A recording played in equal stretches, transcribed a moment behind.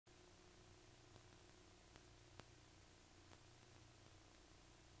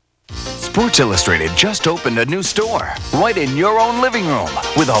Sports Illustrated just opened a new store right in your own living room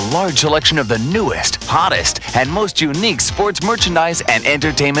with a large selection of the newest, hottest, and most unique sports merchandise and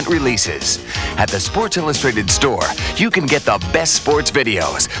entertainment releases. At the Sports Illustrated store, you can get the best sports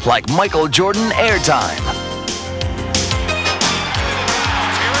videos like Michael Jordan Airtime.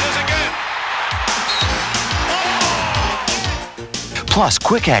 Here it is again. Plus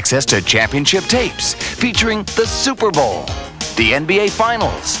quick access to championship tapes featuring the Super Bowl, the NBA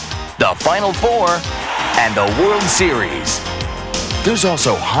Finals, the Final Four, and the World Series. There's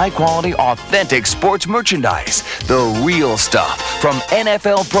also high-quality, authentic sports merchandise, the real stuff from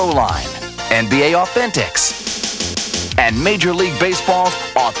NFL Pro Line, NBA Authentics, and Major League Baseball's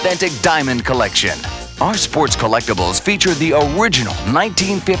Authentic Diamond Collection. Our sports collectibles feature the original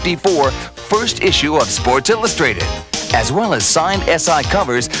 1954 first issue of Sports Illustrated, as well as signed SI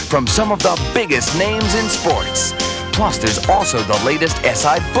covers from some of the biggest names in sports. Plus, there's also the latest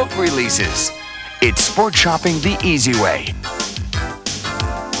SI book releases. It's sport shopping the easy way.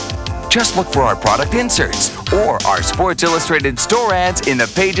 Just look for our product inserts or our Sports Illustrated store ads in the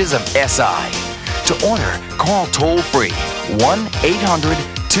pages of SI. To order, call toll-free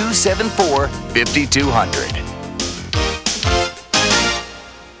 1-800-274-5200.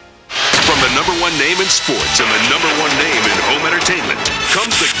 From the #1 name in sports and the #1 name in home entertainment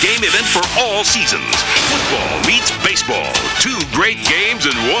comes the game event for all seasons. Football meets baseball. 2 great games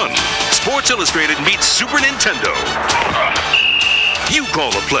in one. Sports Illustrated meets Super Nintendo. You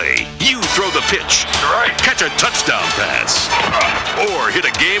call the play. You throw the pitch. Right. Catch a touchdown pass. Or hit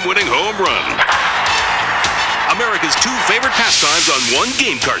a game-winning home run. America's 2 favorite pastimes on one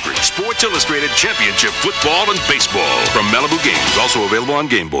game cartridge. Sports Illustrated Championship Football and Baseball. From Malibu Games. Also available on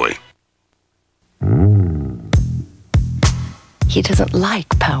Game Boy. He doesn't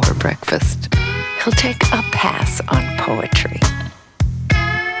like power breakfast. He'll take a pass on poetry.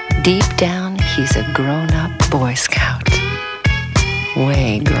 Deep down, he's a grown-up Boy Scout.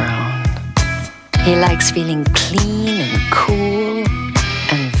 Way grown. He likes feeling clean and cool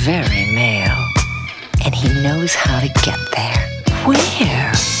and very male. And he knows how to get there.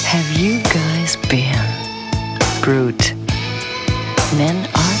 Where have you guys been? Brute. Men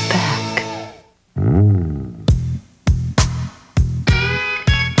are back.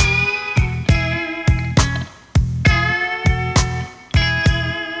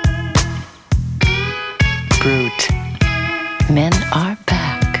 Brute. Men are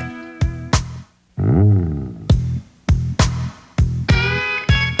back.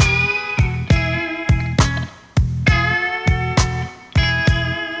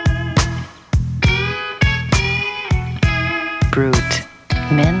 Brute.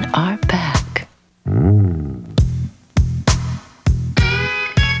 Men are back.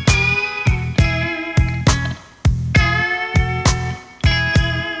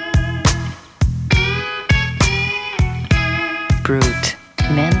 Brute.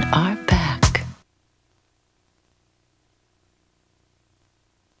 Men are back.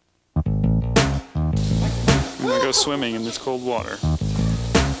 I'm gonna go swimming in this cold water.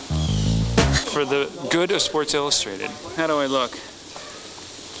 For the good of Sports Illustrated. How do I look?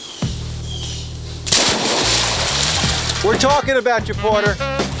 We're talking about you, Porter.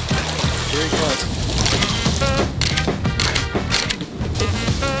 Here he goes.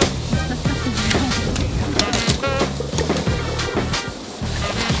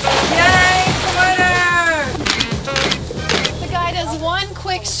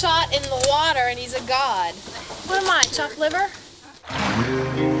 Quick shot in the water and he's a god. What am I, chopped liver?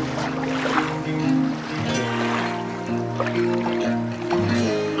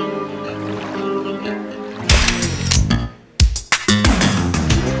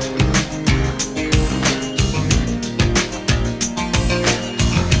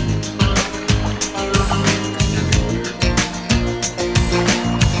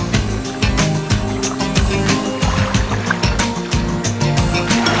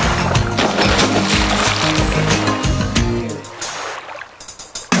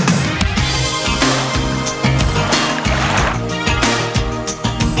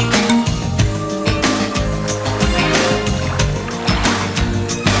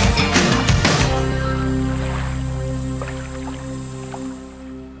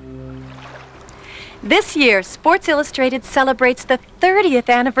 This year, Sports Illustrated celebrates the 30th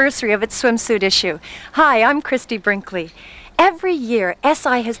anniversary of its swimsuit issue. Hi, I'm Christy Brinkley. Every year,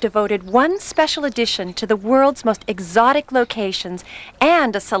 SI has devoted one special edition to the world's most exotic locations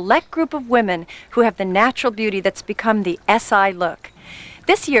and a select group of women who have the natural beauty that's become the SI look.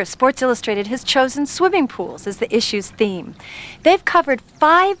 This year, Sports Illustrated has chosen swimming pools as the issue's theme. They've covered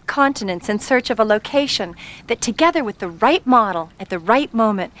 5 continents in search of a location that, together with the right model at the right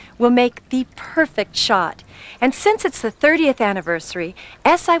moment, will make the perfect shot. And since it's the 30th anniversary,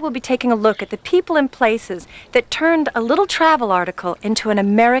 SI will be taking a look at the people and places that turned a little travel article into an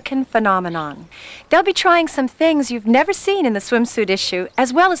American phenomenon. They'll be trying some things you've never seen in the swimsuit issue,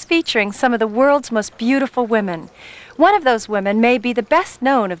 as well as featuring some of the world's most beautiful women. One of those women may be the best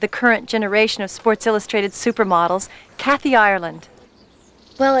known of the current generation of Sports Illustrated supermodels, Kathy Ireland.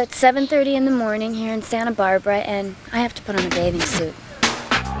 Well, it's 7:30 in the morning here in Santa Barbara, and I have to put on a bathing suit.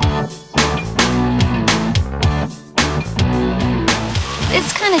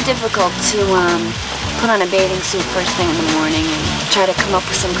 It's kind of difficult to put on a bathing suit first thing in the morning and try to come up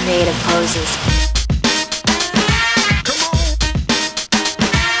with some creative poses.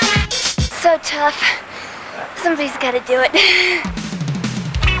 So tough. Somebody's got to do it.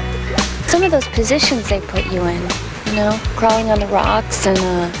 Some of those positions they put you in, you know, crawling on the rocks, and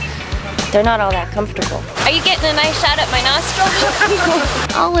they're not all that comfortable. Are you getting a nice shot at my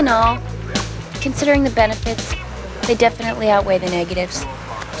nostril? All in all, considering the benefits, they definitely outweigh the negatives.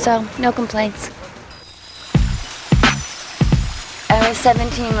 So, no complaints. I was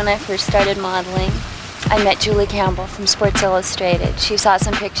 17 when I first started modeling. I met Julie Campbell from Sports Illustrated. She saw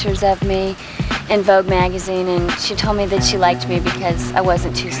some pictures of me in Vogue magazine, and she told me that she liked me because I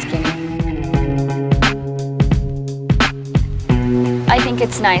wasn't too skinny. I think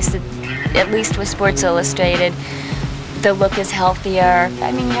it's nice that, at least with Sports Illustrated, the look is healthier.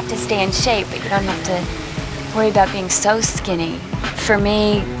 I mean, you have to stay in shape, but you don't have to worry about being so skinny. For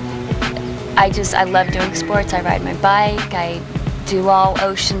me, I love doing sports. I ride my bike, I do all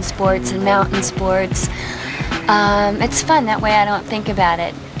ocean sports and mountain sports. It's fun, that way I don't think about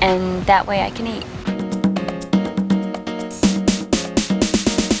it, and that way I can eat.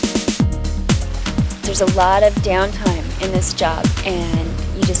 There's a lot of downtime in this job, and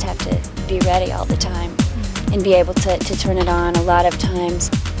you just have to be ready all the time and be able to turn it on a lot of times.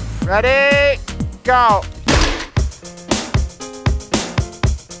 Ready, go.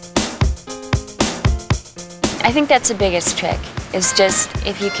 I think that's the biggest trick, is just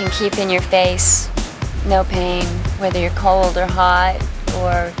if you can keep in your face, no pain, whether you're cold or hot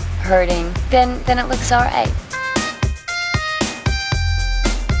or hurting, then it looks all right.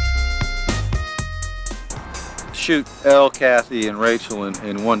 Shoot Elle, Kathy, and Rachel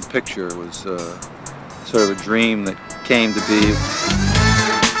in one picture was sort of a dream that came to be.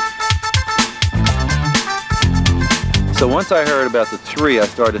 So once I heard about the 3, I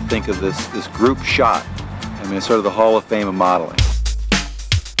started to think of this group shot. I mean, it's sort of the Hall of Fame of modeling.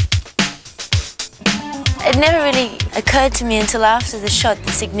 It never really occurred to me until after the shot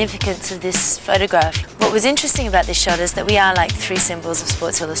the significance of this photograph. What was interesting about this shot is that we are like 3 symbols of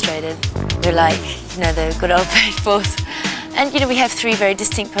Sports Illustrated. We're like, you know, the good old faithfuls. And, you know, we have 3 very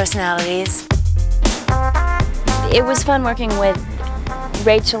distinct personalities. It was fun working with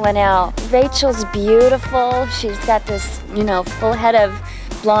Rachel and Elle. Rachel's beautiful. She's got this, you know, full head of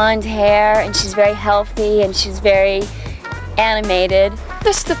blonde hair, and she's very healthy, and she's very animated.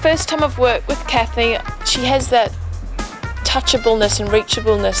 This is the first time I've worked with Kathy. She has that touchableness and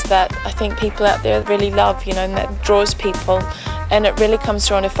reachableness that I think people out there really love, you know, and that draws people, and it really comes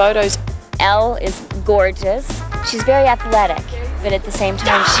through on her photos. Elle is gorgeous. She's very athletic, but at the same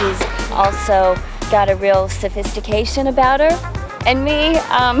time she's also got a real sophistication about her. And me,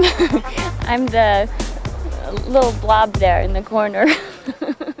 I'm the little blob there in the corner.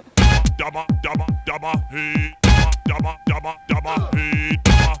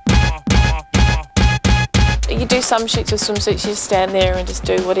 You do some shoots with swimsuits, you just stand there and just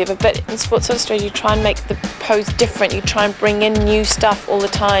do whatever, but in Sports Illustrated you try and make the pose different, you try and bring in new stuff all the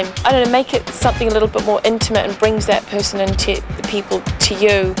time. I don't know, make it something a little bit more intimate and brings that person into the people to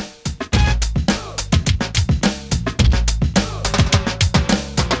you.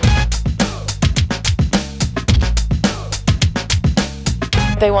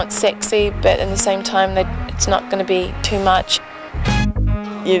 They want sexy, but at the same time it's not going to be too much.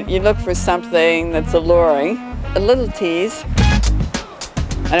 You look for something that's alluring, a little tease.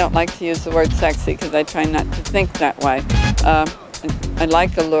 I don't like to use the word sexy because I try not to think that way. I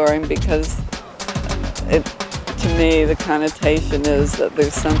like alluring because to me the connotation is that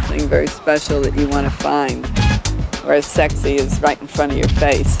there's something very special that you want to find, whereas sexy is right in front of your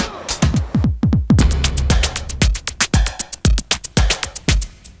face.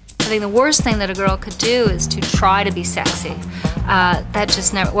 I think the worst thing that a girl could do is to try to be sexy. That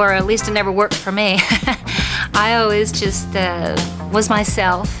just never, or at least it never worked for me. I always just was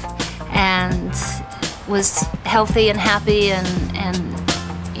myself and was healthy and happy and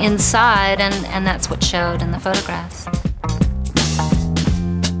inside, and that's what showed in the photographs.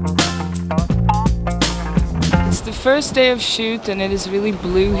 It's the first day of shoot, and it is really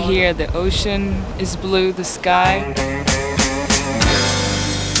blue here. The ocean is blue, the sky.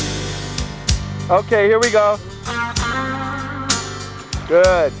 Okay, here we go.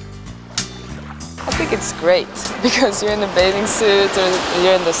 Good. I think it's great because you're in a bathing suit or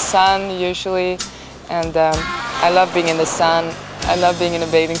you're in the sun usually, and I love being in the sun. I love being in a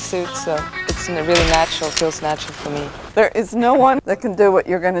bathing suit, so it's really natural, feels natural for me. There is no one that can do what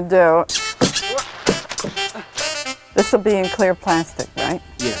you're going to do. This will be in clear plastic, right?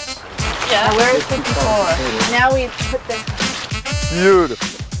 Yes. Yeah. Now where is it before? Now we put this.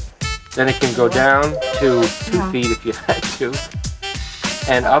 Beautiful. Then it can go down to 2 feet if you had to,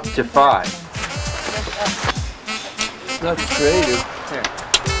 and up to 5. That's creative. Yeah.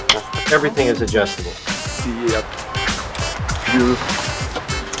 Everything is adjustable. Yep. Beautiful.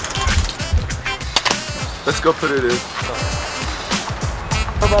 Let's go put it in.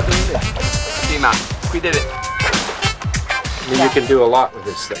 How about the unit? Tina, we did it. I mean, you can do a lot with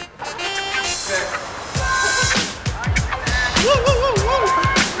this thing.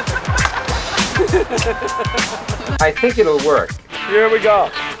 I think it'll work. Here we go.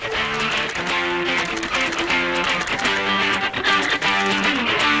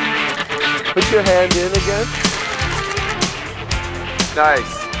 Put your hand in again.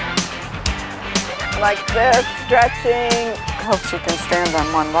 Nice. Like this, stretching. Hope she can stand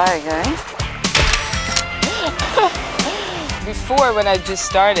on one leg, eh? Before, when I just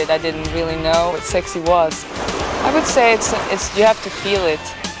started, I didn't really know what sexy was. I would say it's you have to feel it,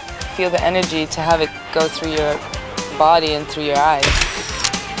 feel the energy to have it go through your body and through your eyes.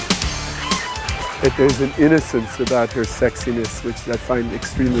 That there's an innocence about her sexiness, which I find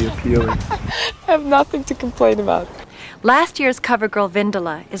extremely appealing. I have nothing to complain about. Last year's cover girl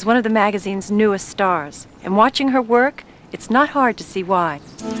Vindala is one of the magazine's newest stars, and watching her work, it's not hard to see why.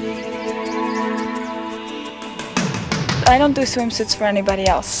 I don't do swimsuits for anybody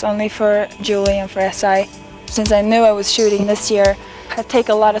else, only for Julie and for SI. Since I knew I was shooting this year, I take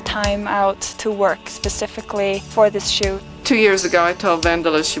a lot of time out to work specifically for this shoot. 2 years ago, I told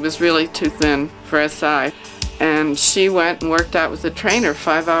Vendela she was really too thin for SI, and she went and worked out with a trainer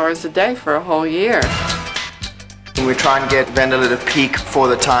 5 hours a day for a whole year. We try and get Vendela to peak for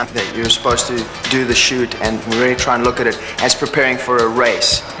the time that you're supposed to do the shoot, and we really try and look at it as preparing for a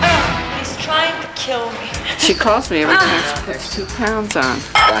race. He's trying to kill me. She calls me every time she puts 2 pounds on.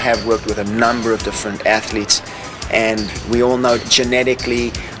 I have worked with a number of different athletes, and we all know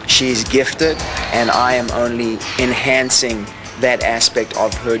genetically she's gifted, and I am only enhancing that aspect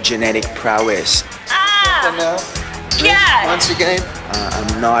of her genetic prowess. Yeah. Once again,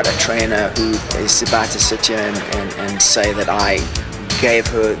 I'm not a trainer who is about to sit here and say that I gave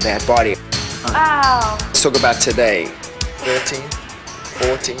her that body. Wow. Let's talk about today. 13,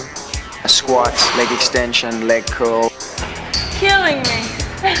 14. Squats, leg extension, leg curl. Killing me.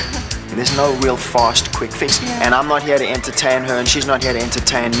 There's no real fast, quick fix. Yeah. And I'm not here to entertain her, and she's not here to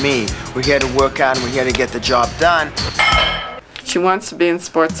entertain me. We're here to work out, and we're here to get the job done. She wants to be in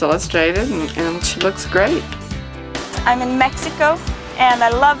Sports Illustrated, and she looks great. I'm in Mexico, and I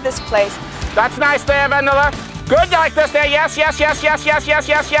love this place. That's nice there, Vendela. Good like this there. Yes, yes, yes, yes, yes, yes,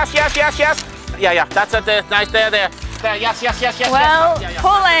 yes, yes, yes, yes, yes. Yeah, that's it there. Nice there. There, yes, yes, yes, yes. Well, yes.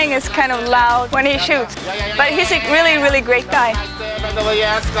 Paul Lang is kind of loud when he shoots, but he's a really, really great guy. Nice there, Vendela.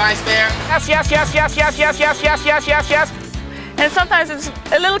 Yes, nice there. Yes, yes, yes, yes, yes, yes, yes, yes, yes, yes, yes. And sometimes it's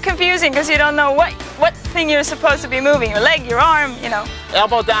a little confusing because you don't know what thing you're supposed to be moving, your leg, your arm, you know.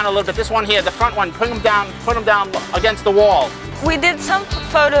 Elbow down a little bit. This one here, the front one, put them down against the wall. We did some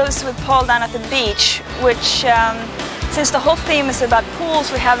photos with Paul down at the beach, which, since the whole theme is about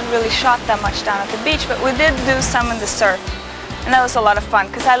pools, we haven't really shot that much down at the beach, but we did do some in the surf. And that was a lot of fun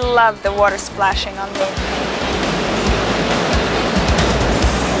because I love the water splashing on me.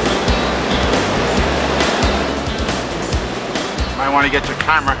 Might want to get your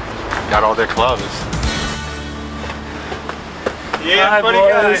camera. Got all their clothes. Yeah, hi, buddy,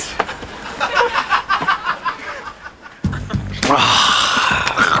 boys.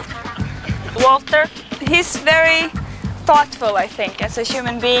 Walter, he's very thoughtful, I think, as a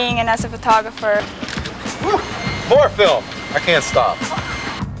human being and as a photographer. More film. I can't stop.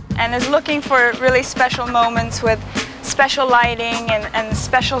 And is looking for really special moments with special lighting and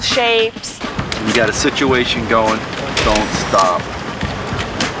special shapes. You got a situation going, don't stop.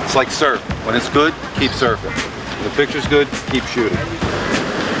 It's like surf. When it's good, keep surfing. When the picture's good, keep shooting.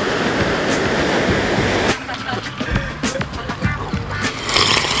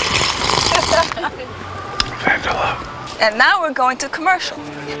 Vendela. And now we're going to commercial.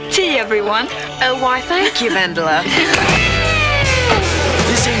 Tea, everyone. Oh, why, thank you, Vendela.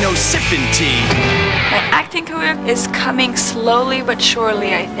 This ain't no sipping tea. My acting career is coming slowly but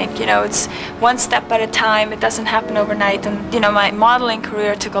surely, I think. You know, it's one step at a time. It doesn't happen overnight. And, you know, my modeling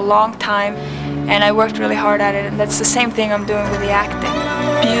career took a long time, and I worked really hard at it. And that's the same thing I'm doing with the acting.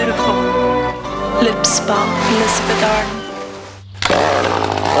 Beautiful. Lip spa, Elizabeth Arden.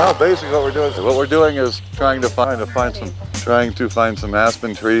 Well, basically what we're doing is trying to find some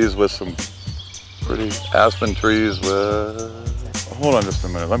aspen trees with some pretty aspen trees with... Hold on just a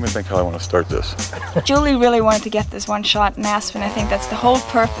minute. Let me think how I want to start this. Julie really wanted to get this one shot in Aspen. I think that's the whole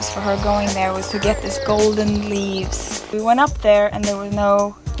purpose for her going there, was to get this golden leaves. We went up there and there were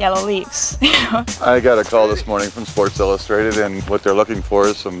no yellow leaves. You know? I got a call this morning from Sports Illustrated, and what they're looking for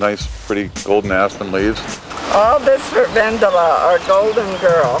is some nice, pretty golden aspen leaves. All this for Vendela, our golden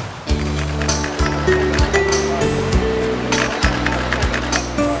girl.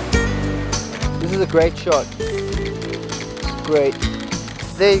 This is a great shot. Great.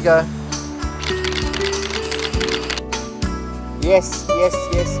 There you go. Yes, yes,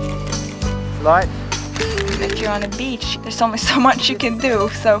 yes. Light. If you're on a beach, there's only so much you can do.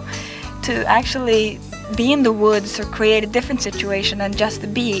 So to actually be in the woods or create a different situation than just the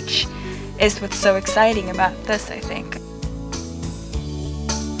beach is what's so exciting about this, I think.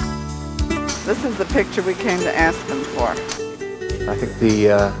 This is the picture we came to Aspen for. I think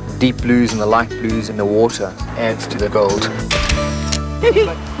the deep blues and the light blues in the water adds to the gold.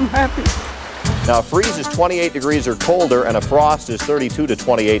 I'm happy. Now, a freeze is 28 degrees or colder, and a frost is 32 to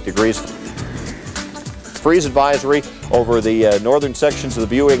 28 degrees. Freeze advisory over the northern sections of the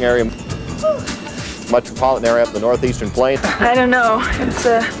viewing area, metropolitan area up the northeastern plain. I don't know. It's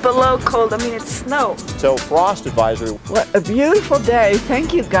below cold. I mean, it's snow. So, frost advisory. What a beautiful day.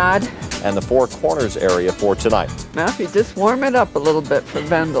 Thank you, God. And the Four Corners area for tonight. Now, if you just warm it up a little bit for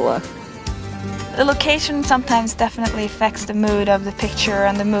Vendela. The location sometimes definitely affects the mood of the picture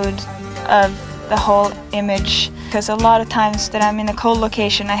and the mood of the whole image. Because a lot of times that I'm in a cold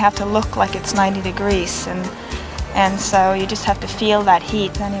location, I have to look like it's 90 degrees. And so you just have to feel that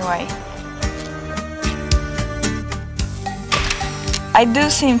heat anyway. I do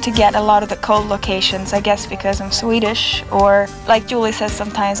seem to get a lot of the cold locations, I guess because I'm Swedish, or like Julie says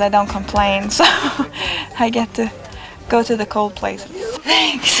sometimes, I don't complain, so I get to go to the cold places.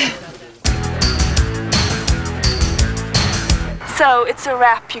 Thanks! So it's a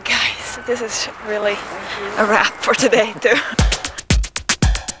wrap, you guys. This is really a wrap for today too.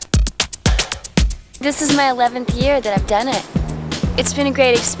 This is my 11th year that I've done it. It's been a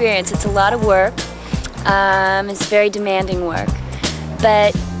great experience. It's a lot of work. It's very demanding work.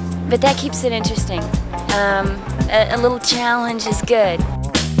 But that keeps it interesting. A little challenge is good.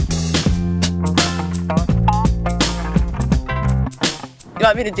 You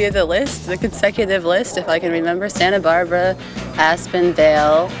want me to do the list, the consecutive list, if I can remember? Santa Barbara, Aspen,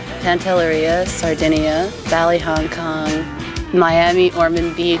 Vail, Pantelleria, Sardinia, Valley, Hong Kong, Miami,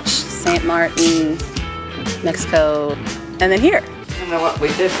 Ormond Beach, St. Martin, Mexico, and then here. I don't know what we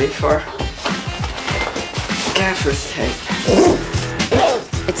did before. Gaffer's tape.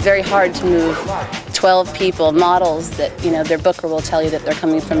 It's very hard to move 12 people, models that, you know, their booker will tell you that they're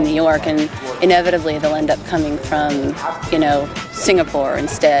coming from New York, and inevitably they'll end up coming from, you know, Singapore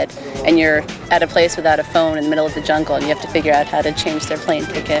instead. And you're at a place without a phone in the middle of the jungle, and you have to figure out how to change their plane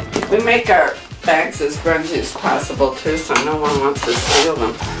ticket. We make our bags as grungy as possible too, so no one wants to steal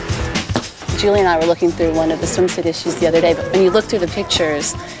them. Julie and I were looking through one of the swimsuit issues the other day, but when you look through the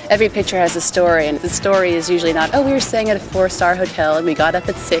pictures, every picture has a story, and the story is usually not, oh, we were staying at a 4-star hotel and we got up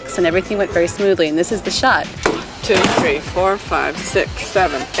at 6 and everything went very smoothly, and this is the shot. 2, 3, 4, 5, 6,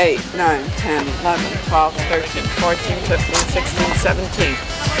 7, 8, 9, 10, 11, 12, 13, 14, 15, 16, 17.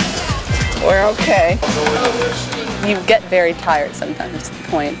 We're okay. You get very tired sometimes to the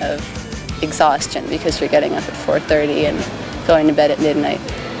point of exhaustion because you're getting up at 4:30 and going to bed at midnight,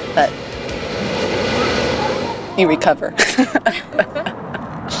 but you recover.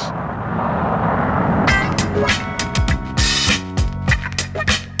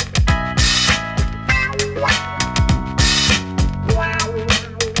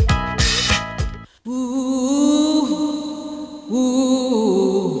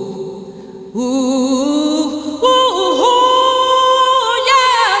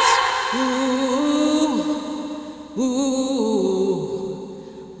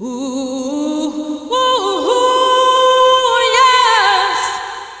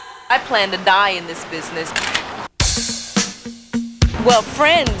 I plan to die in this business. Well,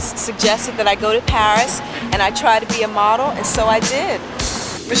 friends suggested that I go to Paris and I try to be a model, and so I did.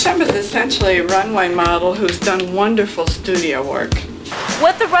 Rishemba's essentially a runway model who's done wonderful studio work.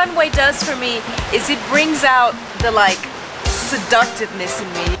 What the runway does for me is it brings out the seductiveness in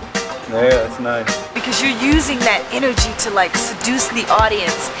me. Yeah, that's nice. Because you're using that energy to seduce the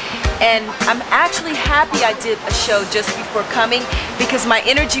audience. And I'm actually happy I did a show just before coming because my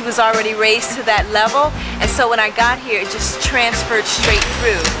energy was already raised to that level. And so when I got here, it just transferred straight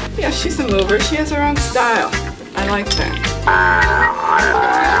through. Yeah, she's a mover. She has her own style. I like that.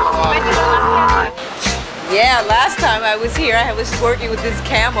 Yeah, last time I was here, I was working with this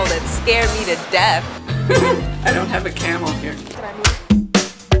camel that scared me to death. I don't have a camel here.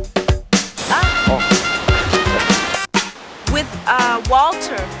 With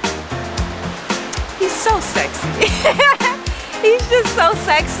Walter, he's so sexy. He's just so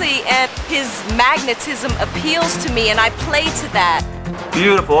sexy, and his magnetism appeals to me, and I play to that.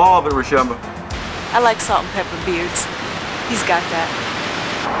 Beautiful, all of it, Rishemba. I like salt and pepper beards. He's got that.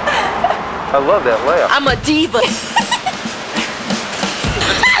 I love that layout. I'm a diva.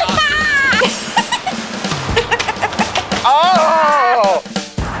 Oh!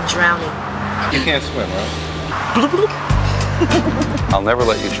 Drowning. You can't swim, right? I'll never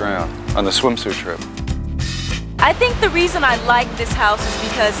let you drown on the swimsuit trip. I think the reason I like this house is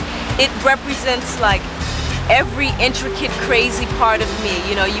because it represents every intricate, crazy part of me.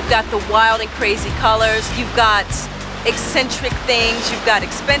 You know, you've got the wild and crazy colors, you've got eccentric things, you've got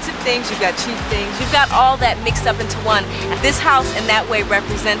expensive things, you've got cheap things, you've got all that mixed up into one. And this house in that way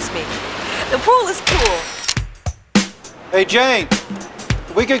represents me. The pool is cool. Hey, Jane,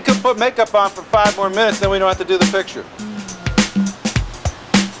 we could put makeup on for 5 more minutes, then we don't have to do the picture.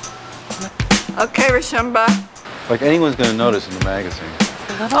 Okay, Rishemba. Like anyone's gonna notice in the magazine.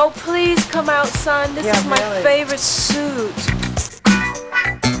 Oh, please come out, son. This is my favorite suit.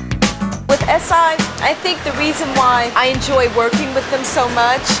 With SI, I think the reason why I enjoy working with them so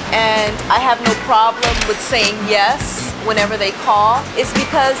much and I have no problem with saying yes whenever they call is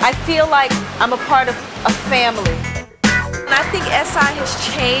because I feel like I'm a part of a family. And I think SI has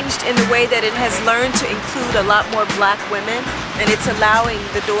changed in the way that it has learned to include a lot more black women, and it's allowing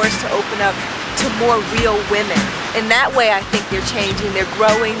the doors to open up to more real women. In that way, I think they're changing, they're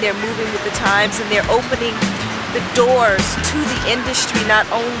growing, they're moving with the times, and they're opening the doors to the industry, not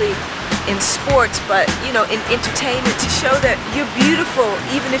only in sports, but in entertainment, to show that you're beautiful,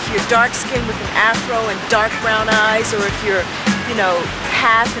 even if you're dark-skinned with an afro and dark brown eyes, or if you're,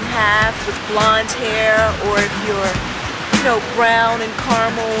 half and half with blonde hair, or if you're brown and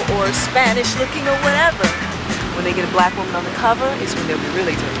caramel or Spanish looking or whatever. When they get a black woman on the cover is when they'll be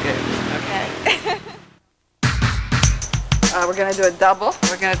really doing good, okay? We're gonna do a double.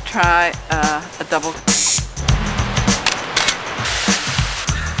 We're gonna try a double.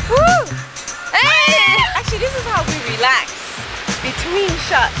 Woo! Hey! Actually, this is how we relax between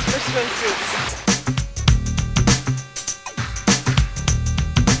shots for swimsuits.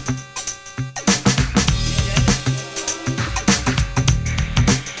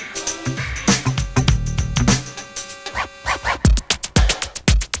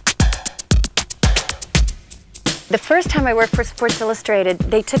 The first time I worked for Sports Illustrated,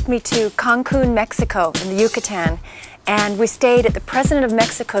 they took me to Cancun, Mexico, in the Yucatan, and we stayed at the President of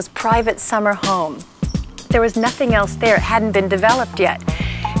Mexico's private summer home. There was nothing else there. It hadn't been developed yet.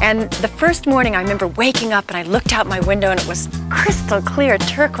 And the first morning, I remember waking up and I looked out my window and it was crystal clear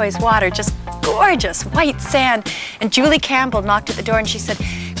turquoise water, just gorgeous white sand. And Julie Campbell knocked at the door and she said,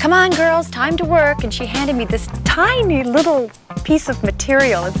 "Come on, girls, time to work." And she handed me this tiny little piece of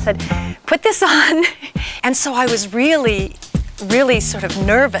material and said, "Put this on." And so I was really sort of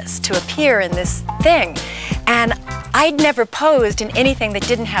nervous to appear in this thing. And I'd never posed in anything that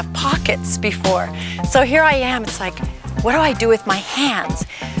didn't have pockets before. So here I am, it's like, what do I do with my hands?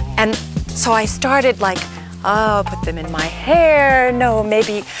 And so I started put them in my hair, no,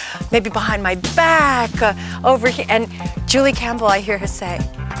 maybe behind my back, over here. And Julie Campbell, I hear her say,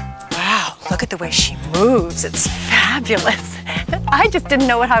 "Wow, look at the way she moves, it's fabulous." I just didn't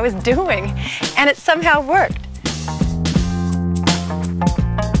know what I was doing, and it somehow worked.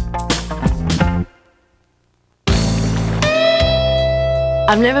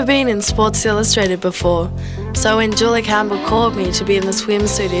 I've never been in Sports Illustrated before, so when Julie Campbell called me to be in the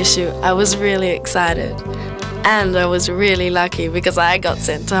swimsuit issue, I was really excited. And I was really lucky because I got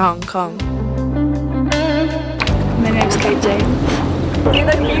sent to Hong Kong. My name's Kate James. You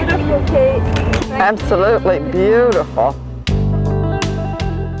look beautiful, Kate. Absolutely beautiful.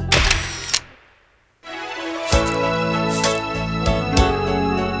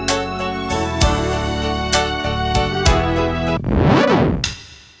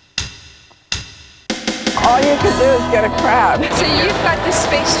 All you could do is get a crowd. So you've got this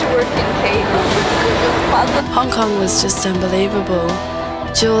space to work in, Kate. Hong Kong was just unbelievable.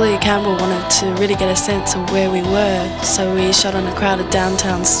 Julie Campbell wanted to really get a sense of where we were, so we shot on a crowded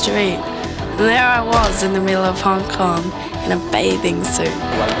downtown street. And there I was in the middle of Hong Kong in a bathing suit.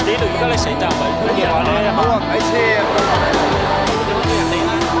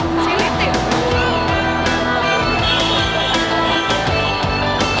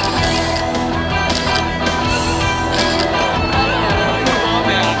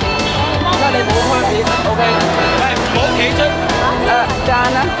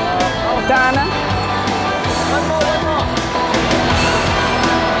 Donna.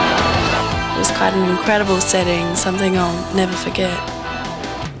 It was quite an incredible setting, something I'll never forget.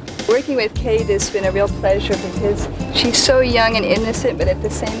 Working with Kate has been a real pleasure because she's so young and innocent, but at the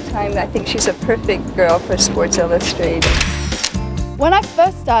same time, I think she's a perfect girl for Sports Illustrated. When I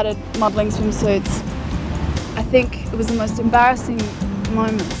first started modeling swimsuits, I think it was the most embarrassing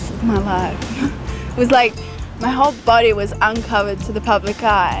moments of my life. It was like my whole body was uncovered to the public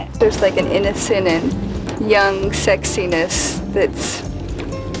eye. There's like an innocent and young sexiness that's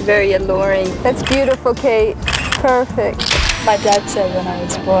very alluring. That's beautiful, Kate. Perfect. My dad said when I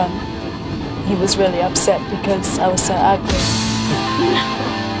was born, he was really upset because I was so ugly.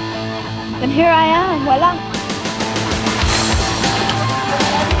 And here I am, voila.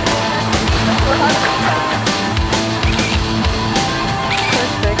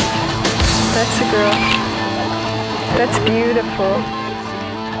 Perfect. That's a girl. That's beautiful.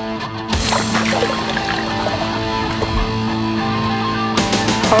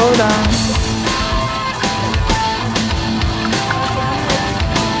 Hold on.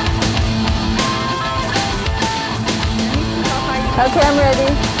 Okay, I'm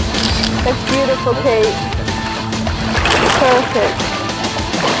ready. That's beautiful, Kate. Perfect.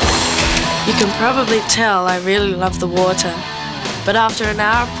 You can probably tell I really love the water. But after an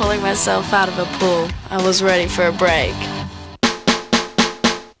hour of pulling myself out of a pool, I was ready for a break.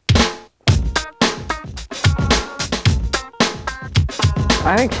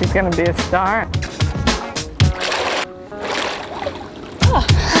 I think she's going to be a star.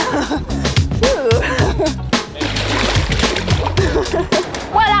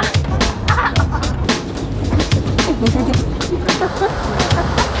 Voila!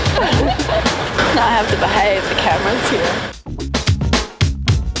 Now I have to behave, the camera's here.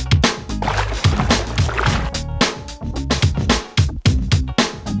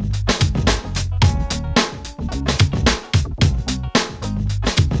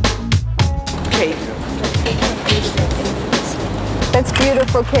 That's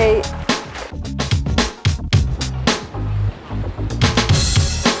beautiful, Kate.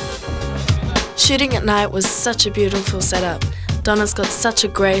 Shooting at night was such a beautiful setup. Donna's got such a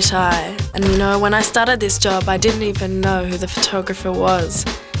great eye. And you know, when I started this job, I didn't even know who the photographer was.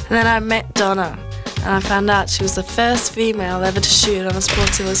 And then I met Donna, and I found out she was the first female ever to shoot on a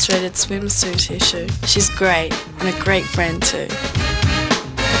Sports Illustrated swimsuit issue. She's great, and a great friend too.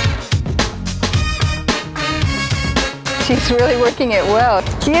 She's really working it well.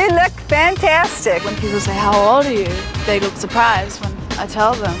 You look fantastic. When people say, how old are you? They look surprised when I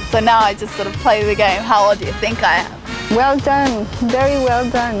tell them. So now I just sort of play the game, how old do you think I am? Well done, very well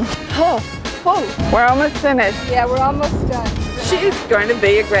done. Oh, We're almost finished. Yeah, we're almost done. She's going to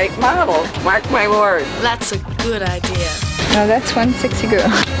be a great model, mark my words. That's a good idea. Oh, that's one sexy girl.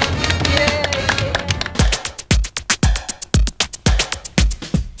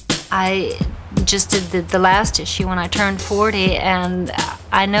 I just did the last issue when I turned 40, and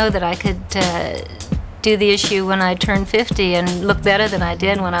I know that I could do the issue when I turned 50 and look better than I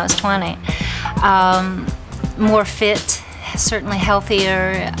did when I was 20. More fit, certainly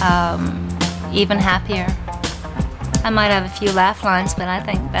healthier, even happier. I might have a few laugh lines, but I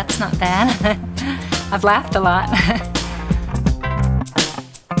think that's not bad. I've laughed a lot.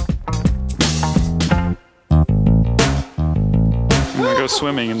 I'm gonna go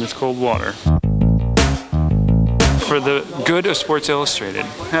swimming in this cold water. For the good of Sports Illustrated.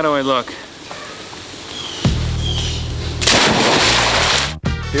 How do I look?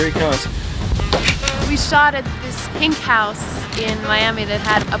 Here he goes. We shot at this pink house in Miami that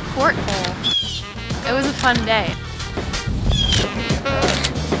had a porthole. It was a fun day.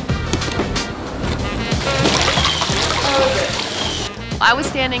 I was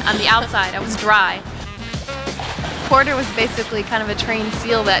standing on the outside. I was dry. Porter was basically kind of a trained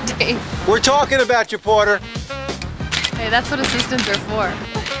SEAL that day. We're talking about you, Porter. Hey, that's what assistants are for.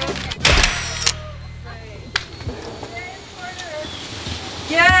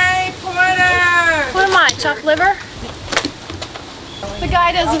 Yay, Porter! What am I, chopped liver? The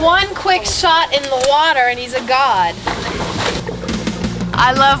guy does one quick shot in the water and he's a god.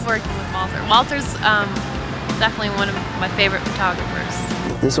 I love working with Walter. Walter's definitely one of my favorite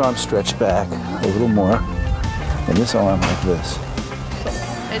photographers. This arm stretched back a little more, and this arm like this.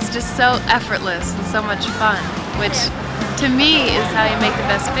 It's just so effortless and so much fun, which to me is how you make the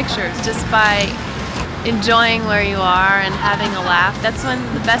best pictures, just by enjoying where you are and having a laugh. That's when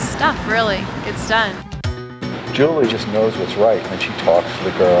the best stuff really gets done. Julie just knows what's right when she talks to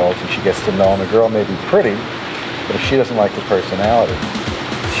the girls and she gets to know them. The girl may be pretty, but if she doesn't like the personality,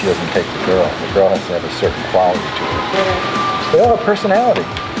 she doesn't take the girl. The girl has to have a certain quality to her. They all have personality.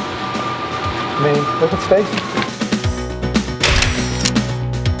 I mean, look at Stacy.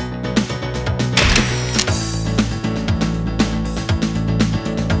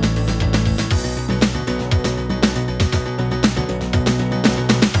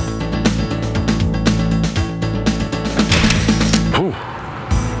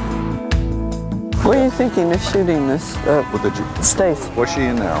 Where are you thinking of shooting this? With the Stace. What's she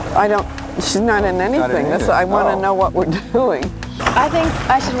in now? I don't. She's not in anything. Not in That's why I want to know what we're doing. I think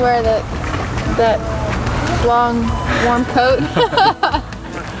I should wear that long, warm coat.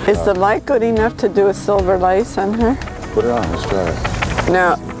 Is the light good enough to do a silver lace on her? Put it on. Let's try it.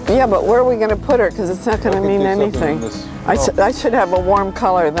 Now, yeah, but where are we going to put her? Because it's not going to mean anything. I should have a warm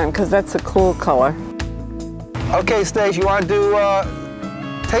color then, because that's a cool color. Okay, Stace, you want to do,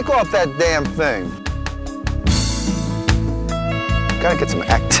 take off that damn thing. Gotta get some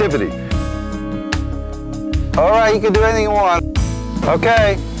activity. All right, you can do anything you want.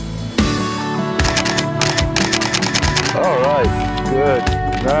 Okay. All right, good,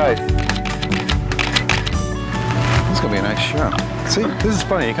 nice. This is gonna be a nice show. See, this is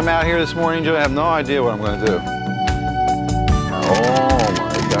funny. You come out here this morning, Joe, I have no idea what I'm gonna do. Oh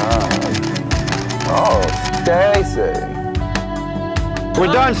my God. Oh, Stacy.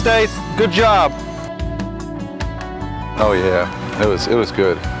 We're done, Stace. Good job. Oh yeah, it was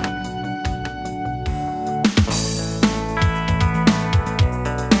good.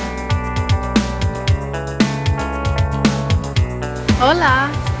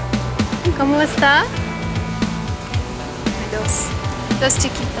 Hola, ¿cómo está? Dos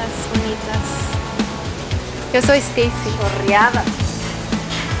chiquitas bonitas. Yo soy Stacy. Chorreada.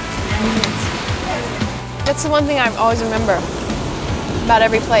 That's the one thing I always remember about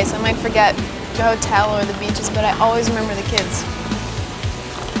every place. I might forget the hotel or the beaches, but I always remember the kids.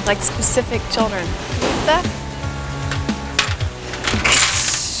 Like specific children. That?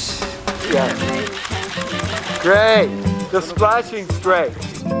 Yeah. Great. The splashing straight.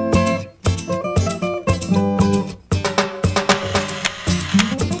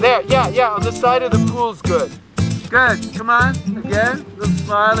 There, yeah, on the side of the pool's good. Good, come on, again, little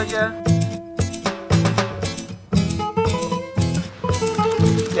smile again.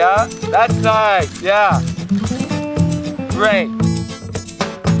 Yeah, that's nice, yeah. Great.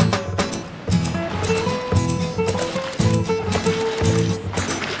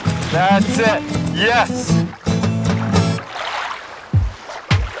 That's it, yes.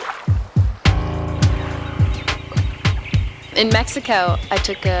 In Mexico, I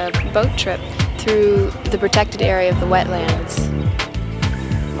took a boat trip through the protected area of the wetlands.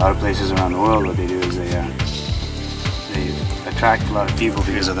 A lot of places around the world, what they do is they attract a lot of people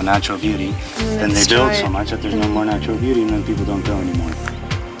because of the natural beauty. Then they build so much that there's no more natural beauty, and then people don't go anymore.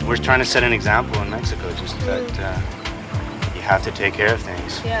 We're trying to set an example in Mexico, just that you have to take care of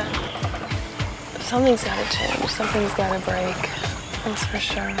things. Yeah. Something's got to change. Something's got to break. That's for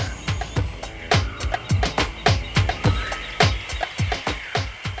sure.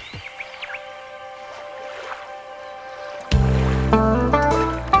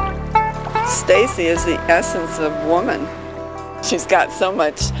 Stacy is the essence of woman. She's got so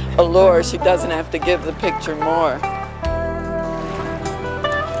much allure, she doesn't have to give the picture more.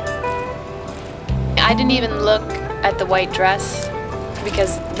 I didn't even look at the white dress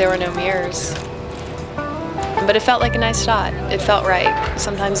because there were no mirrors. But it felt like a nice shot. It felt right.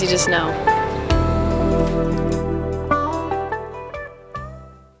 Sometimes you just know.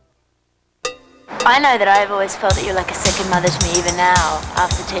 I know that I've always felt that you're like a second mother to me even now,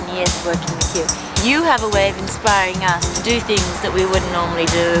 after 10 years of working with you. You have a way of inspiring us to do things that we wouldn't normally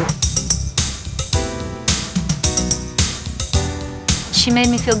do. She made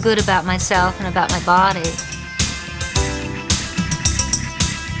me feel good about myself and about my body.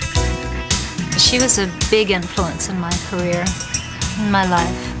 She was a big influence in my career, in my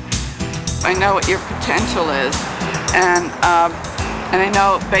life. I know what your potential is, and I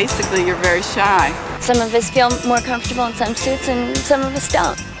know basically you're very shy. Some of us feel more comfortable in some suits and some of us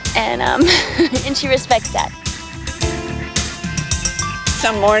don't. And, and she respects that.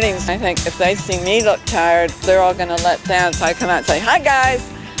 some mornings I think if they see me look tired, they're all going to let down. So I come out and say, "Hi guys,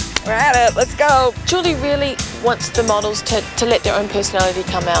 we're at it, let's go." Julie really wants the models to let their own personality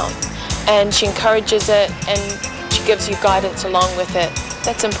come out, and she encourages it and she gives you guidance along with it.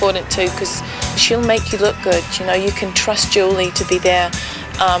 That's important too, because she'll make you look good. You know, you can trust Julie to be there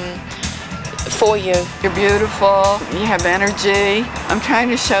for you. You're beautiful, you have energy. I'm trying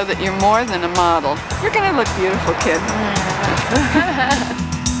to show that you're more than a model. You're going to look beautiful, kid.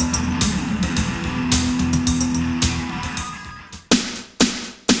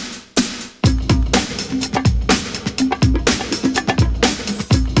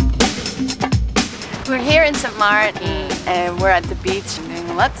 We're here in St. Martin and we're at the beach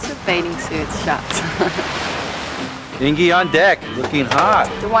doing lots of bathing suit shots. Ingy on deck, looking hot.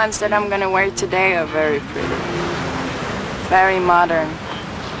 The ones that I'm gonna wear today are very pretty. Very modern.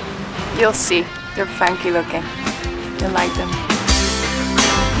 You'll see, they're funky looking. You'll like them.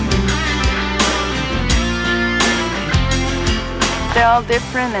 They're all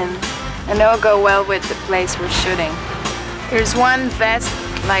different and they'll go well with the place we're shooting. There's one vest,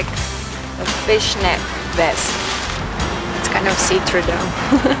 like a fishnet vest. It's kind of see-through though.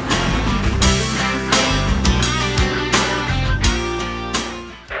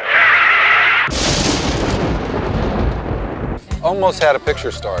 Almost had a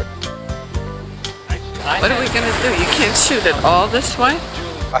picture start. What are we going to do? You can't shoot it all this way?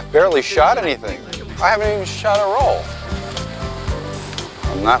 I barely shot anything. I haven't even shot a roll.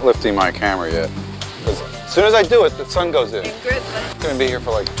 I'm not lifting my camera yet. Because as soon as I do it, the sun goes in. I'm going to be here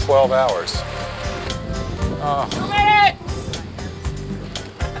for like 12 hours.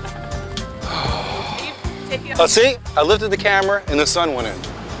 Oh, see? I lifted the camera and the sun went in.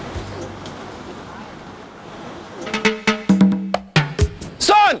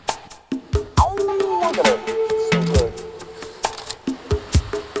 Sun! Oh, look at it. So good.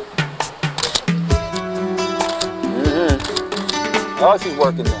 Oh, she's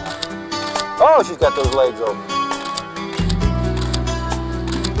working now. Oh, she's got those legs open.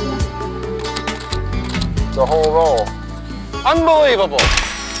 It's a whole roll. Unbelievable.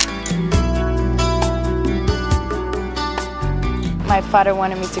 My father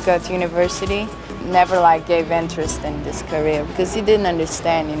wanted me to go to university. Never gave interest in this career because he didn't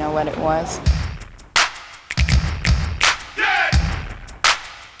understand, you know, what it was.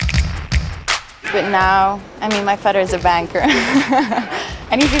 But now, I mean, my father is a banker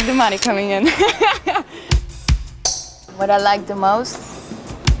and he sees the money coming in. What I like the most?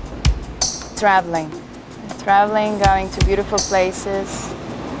 Traveling. Traveling, going to beautiful places.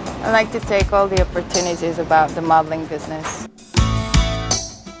 I like to take all the opportunities about the modeling business.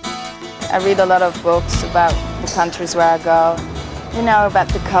 I read a lot of books about the countries where I go, you know, about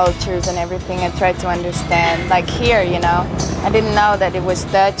the cultures and everything. I try to understand. Like here, you know, I didn't know that it was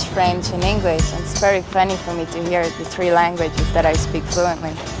Dutch, French, and English. And it's very funny for me to hear the 3 languages that I speak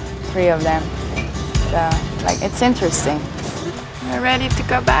fluently, 3 of them. So, it's interesting. Are you ready to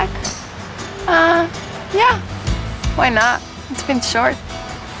go back? Yeah, why not? It's been short,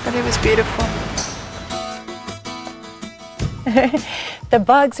 but it was beautiful. The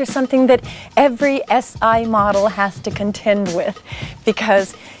bugs are something that every SI model has to contend with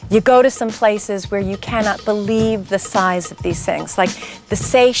because you go to some places where you cannot believe the size of these things. Like the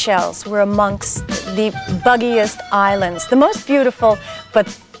Seychelles were amongst the buggiest islands, the most beautiful,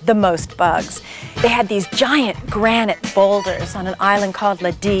 but the most bugs. They had these giant granite boulders on an island called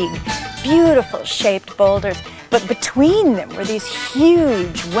La Digue, beautiful shaped boulders. But between them were these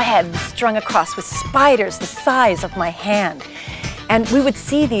huge webs strung across with spiders the size of my hand. And we would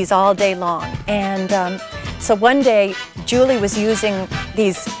see these all day long. And so one day, Julie was using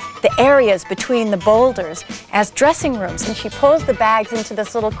the areas between the boulders as dressing rooms. And she pulls the bags into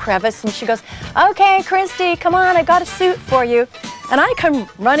this little crevice and she goes, "Okay, Christy, come on, I got a suit for you." And I come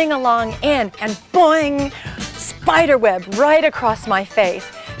running along in and boing, spider web right across my face.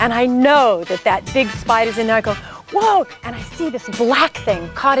 And I know that big spider's in there. I go, "Whoa," and I see this black thing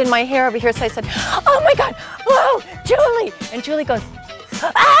caught in my hair over here. So I said, "Oh my God, whoa, Julie." And Julie goes,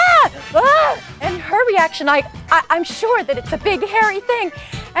 "Ah, ah." And her reaction, I'm sure that it's a big hairy thing.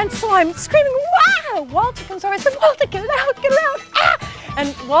 And so I'm screaming, "Wow!" Walter comes over and says, "Walter, get it out, ah!"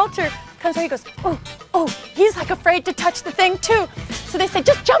 And Walter comes over, he goes, oh, he's afraid to touch the thing too. So they say,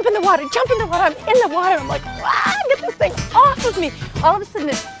 "Just jump in the water, jump in the water." I'm in the water. I'm like, "Ah, get this thing off of me." All of a sudden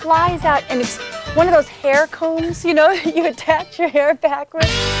it flies out and it's one of those hair combs, you know, you attach your hair backwards.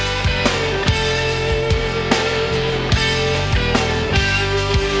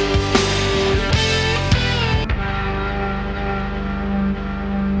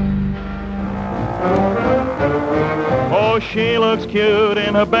 Oh, she looks cute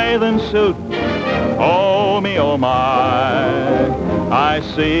in a bathing suit. Oh me, oh my, I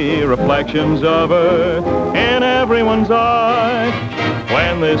see reflections of her in everyone's eye.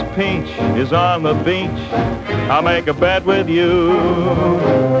 When this peach is on the beach, I'll make a bet with you.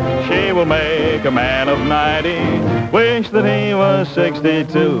 She will make a man of 90 wish that he was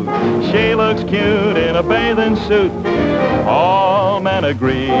 62. She looks cute in a bathing suit. All men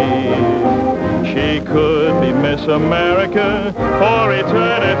agree she could be Miss America for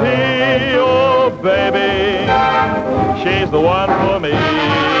eternity. Oh, baby, she's the one for me.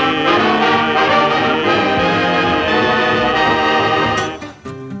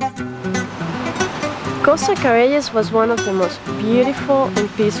 Costa Careyes was one of the most beautiful and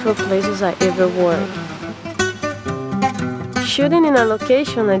peaceful places I ever worked. Shooting in a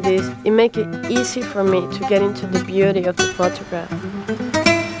location like this, it makes it easy for me to get into the beauty of the photograph.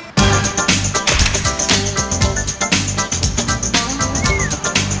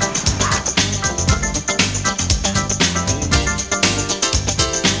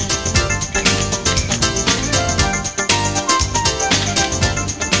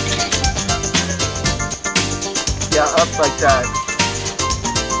 Yeah, up like that.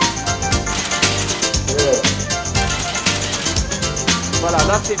 Good. Voilà,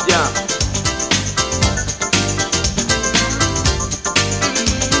 là c'est bien.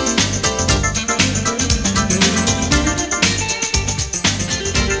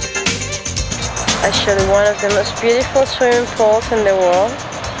 I showed one of the most beautiful swimming pools in the world.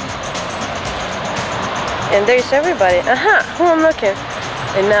 And there's everybody. Aha, who I'm looking.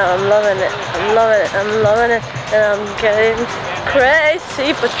 And now I'm loving it, I'm loving it, I'm loving it. And I'm getting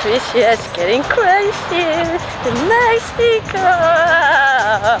crazy. Patricia is getting crazy in Mexico.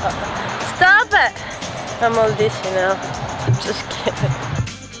 Stop it. I'm all dizzy now. I'm just kidding.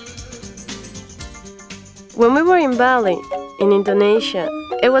 When we were in Bali, in Indonesia,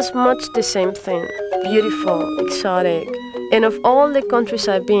 it was much the same thing. Beautiful, exotic. And of all the countries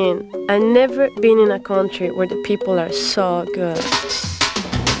I've been, I've never been in a country where the people are so good.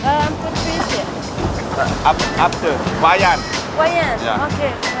 Patricia. After Wayan. Wayan. Yeah.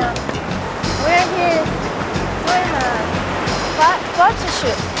 Okay. We're here doing a photo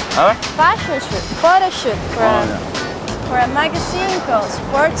shoot. Huh? Fashion shoot. Photo shoot for a magazine called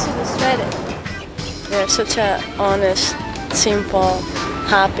Sports Illustrated. They're such a honest, simple,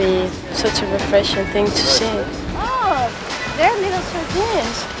 happy, such a refreshing thing to see. Oh, they're little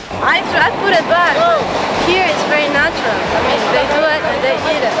sardines. I put it back. Here it's very natural. I mean, they do it and they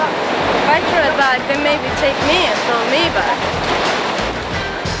eat it. If I throw it back, they maybe take me and throw me back.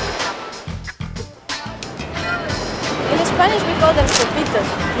 In Spanish, we call them sopitas.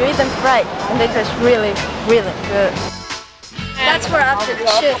 You eat them fried, and they taste really, really good. That's for after the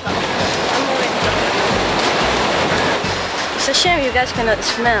shoot. It's a shame you guys cannot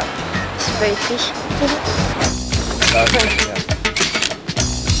smell. It's very fishy.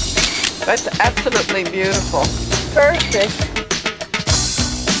 That's absolutely beautiful. Perfect.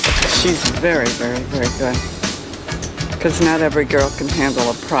 She's very, very, very good. Because not every girl can handle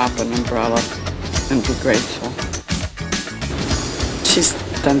a prop, an umbrella, and be graceful. She's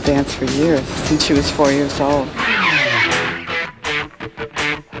done dance for years, since she was 4 years old.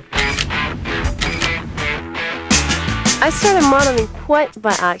 I started modeling quite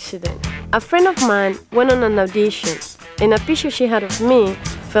by accident. A friend of mine went on an audition, and a picture she had of me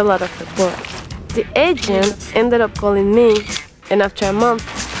fell out of her book. The agent ended up calling me, and after a month,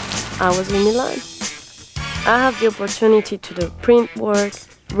 I was in Milan. I have the opportunity to do print work,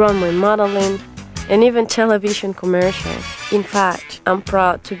 runway modeling, and even television commercials. In fact, I'm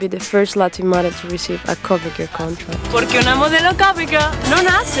proud to be the first Latin model to receive a cover girl contract. Porque una modelo cover girl no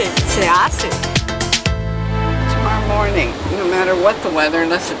nace, se hace. Tomorrow morning, no matter what the weather,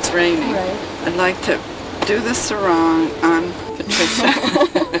 unless it's raining, I'd like to do the sarong on Patricia.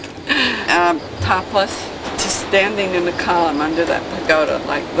 Topless, just standing in the column under that pagoda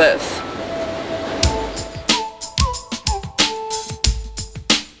like this.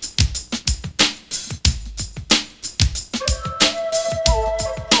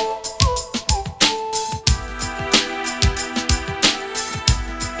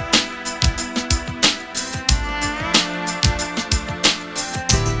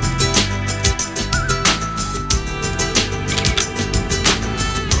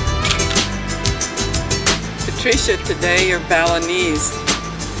 Patricia, today you're Balinese.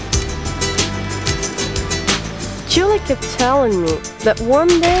 Julie kept telling me that one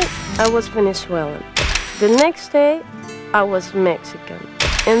day I was Venezuelan, the next day I was Mexican,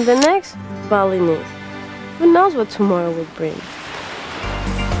 and the next Balinese. Who knows what tomorrow will bring?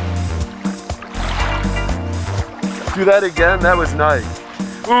 Do that again, that was nice.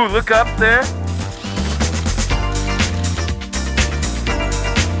 Ooh, look up there.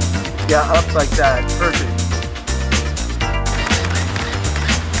 Yeah, up like that, perfect.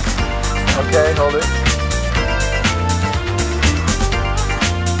 Okay, hold it.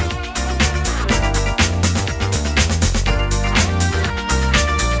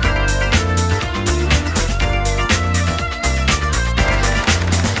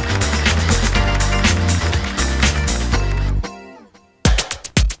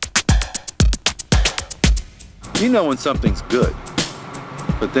 You know when something's good,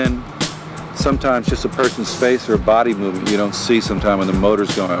 but then sometimes just a person's face or a body movement you don't see sometimes when the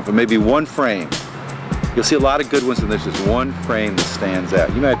motor's going off. Or maybe one frame. You'll see a lot of good ones and there's just one frame that stands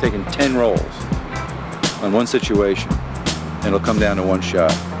out. You might have taken 10 rolls on one situation and it'll come down to one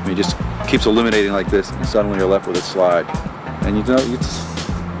shot. I mean, it just keeps illuminating like this and suddenly you're left with a slide. And you know,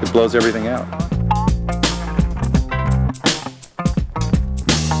 it blows everything out.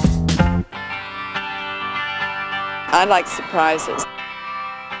 I like surprises.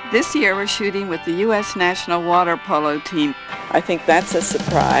 This year we're shooting with the U.S. National Water Polo Team. I think that's a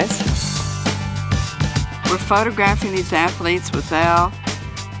surprise. We're photographing these athletes with Al,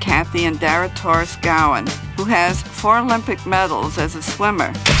 Kathy, and Dara Torres Gowan, who has 4 Olympic medals as a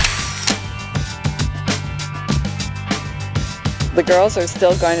swimmer. The girls are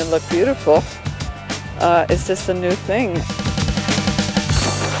still going to look beautiful. It's just a new thing.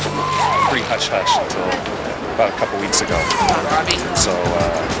 Pretty hush-hush until about a couple weeks ago. So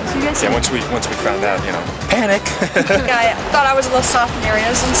yeah, once we found out, you know, panic. I thought I was a little soft in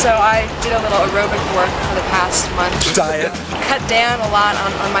areas, and so I did a little aerobic work for the past month. Diet. Cut down a lot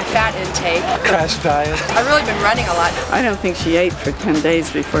on my fat intake. Crash diet. I've really been running a lot. I don't think she ate for 10 days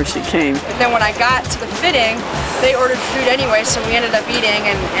before she came. And then when I got to the fitting, they ordered food anyway, so we ended up eating,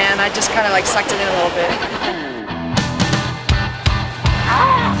 and I just kind of like sucked it in a little bit.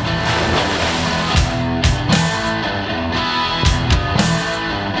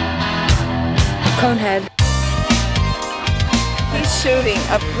 Conehead. He's shooting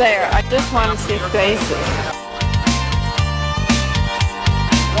up there. I just want to see faces.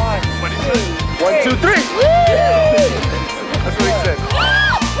 1, 2, 3. That's what he said.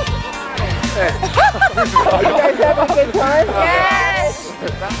 You guys having a good time? Yes!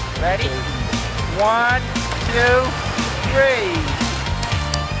 Ready? 1, 2, 3.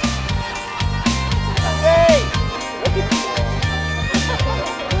 Hey!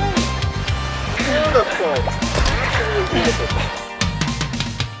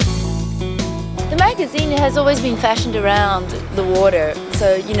 The magazine has always been fashioned around the water,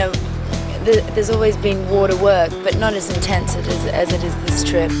 so you know there's always been water work, but not as intense as it is this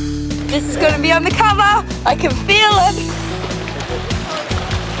trip. This is going to be on the cover. I can feel it.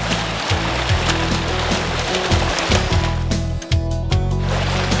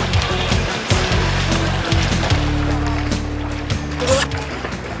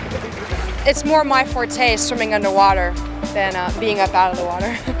 It's more my forte swimming underwater than being up out of the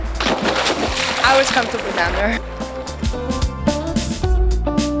water. I was comfortable down there.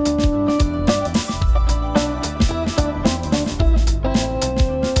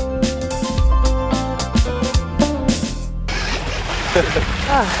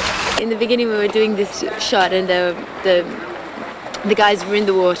 In the beginning we were doing this shot and the guys were in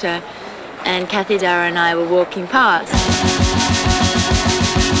the water and Kathy, Dara and I were walking past.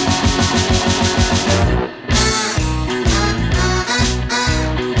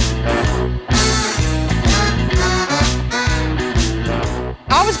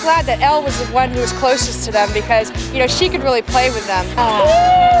 I was glad that Elle was the one who was closest to them because, you know, she could really play with them.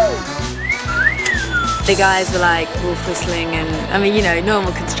 The guys were like wolf whistling and, I mean, you know,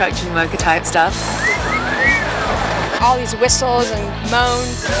 normal construction worker type stuff. All these whistles and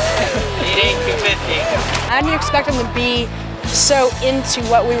moans. I didn't expect them to be so into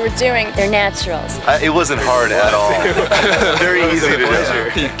what we were doing. They're naturals. It wasn't hard at all. Very easy to do. Are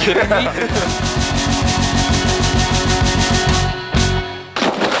you kidding me?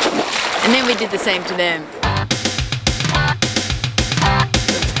 And then we did the same to them.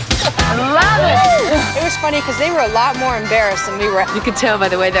 I love it! It was funny because they were a lot more embarrassed than we were. You could tell by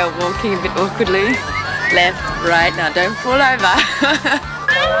the way they were walking a bit awkwardly. Left, right, now don't fall over.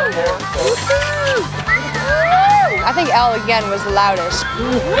 I think Elle again was the loudest.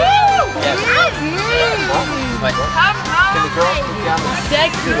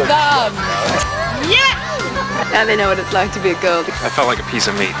 Sexy bum! Yeah! Now they know what it's like to be a girl. I felt like a piece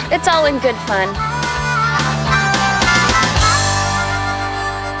of meat. It's all in good fun.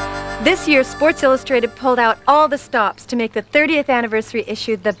 This year, Sports Illustrated pulled out all the stops to make the 30th anniversary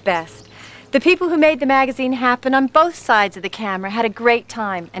issue the best. The people who made the magazine happen on both sides of the camera had a great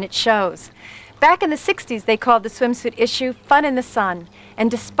time, and it shows. Back in the 60s, they called the swimsuit issue Fun in the Sun.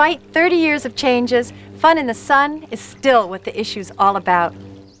 And despite 30 years of changes, Fun in the Sun is still what the issue's all about.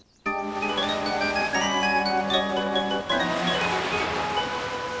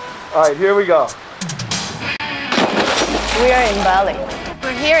 All right, here we go. We are in Bali.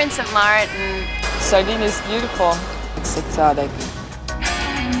 We're here in St. Martin. Sardinia is beautiful. It's exotic.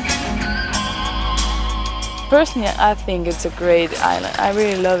 Personally, I think it's a great island. I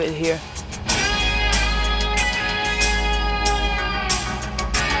really love it here.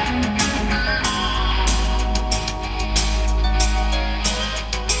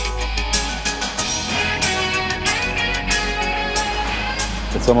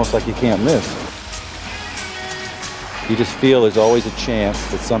 It's almost like you can't miss. You just feel there's always a chance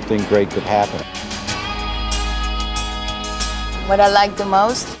that something great could happen. What I like the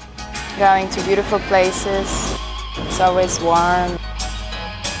most, going to beautiful places. It's always warm.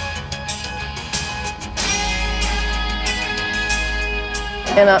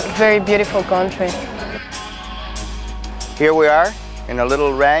 In a very beautiful country. Here we are in a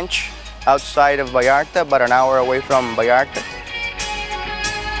little ranch outside of Vallarta, about an hour away from Vallarta.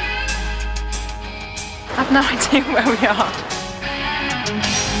 I have no idea where we are.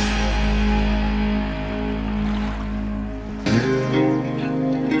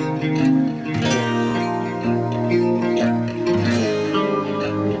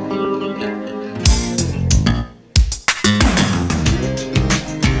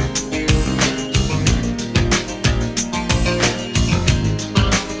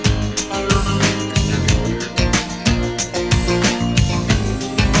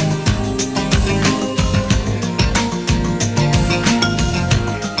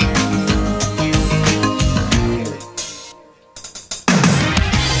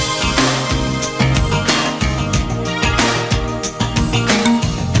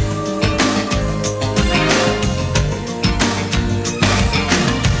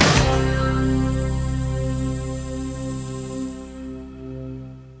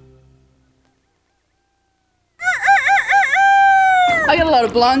 I got a lot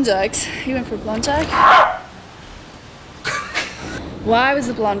of blonde jokes. You went for a blonde joke? Why was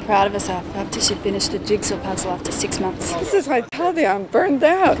the blonde proud of herself after she finished a jigsaw puzzle after 6 months? This is why I told you I'm burned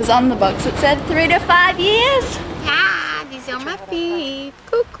out. Because on the box it said 3 to 5 years. Ah, these are my feet.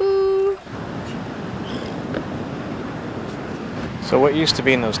 Cuckoo. So what used to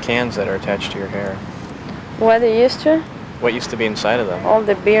be in those cans that are attached to your hair? What they used to? What used to be inside of them? All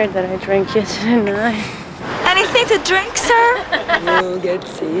the beer that I drank yesterday night. Anything to drink, sir? You'll get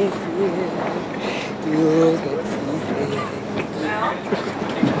seasick. You'll get seasick.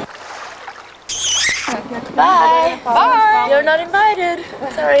 Bye. Bye. You're not invited.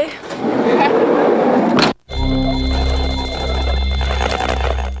 Sorry.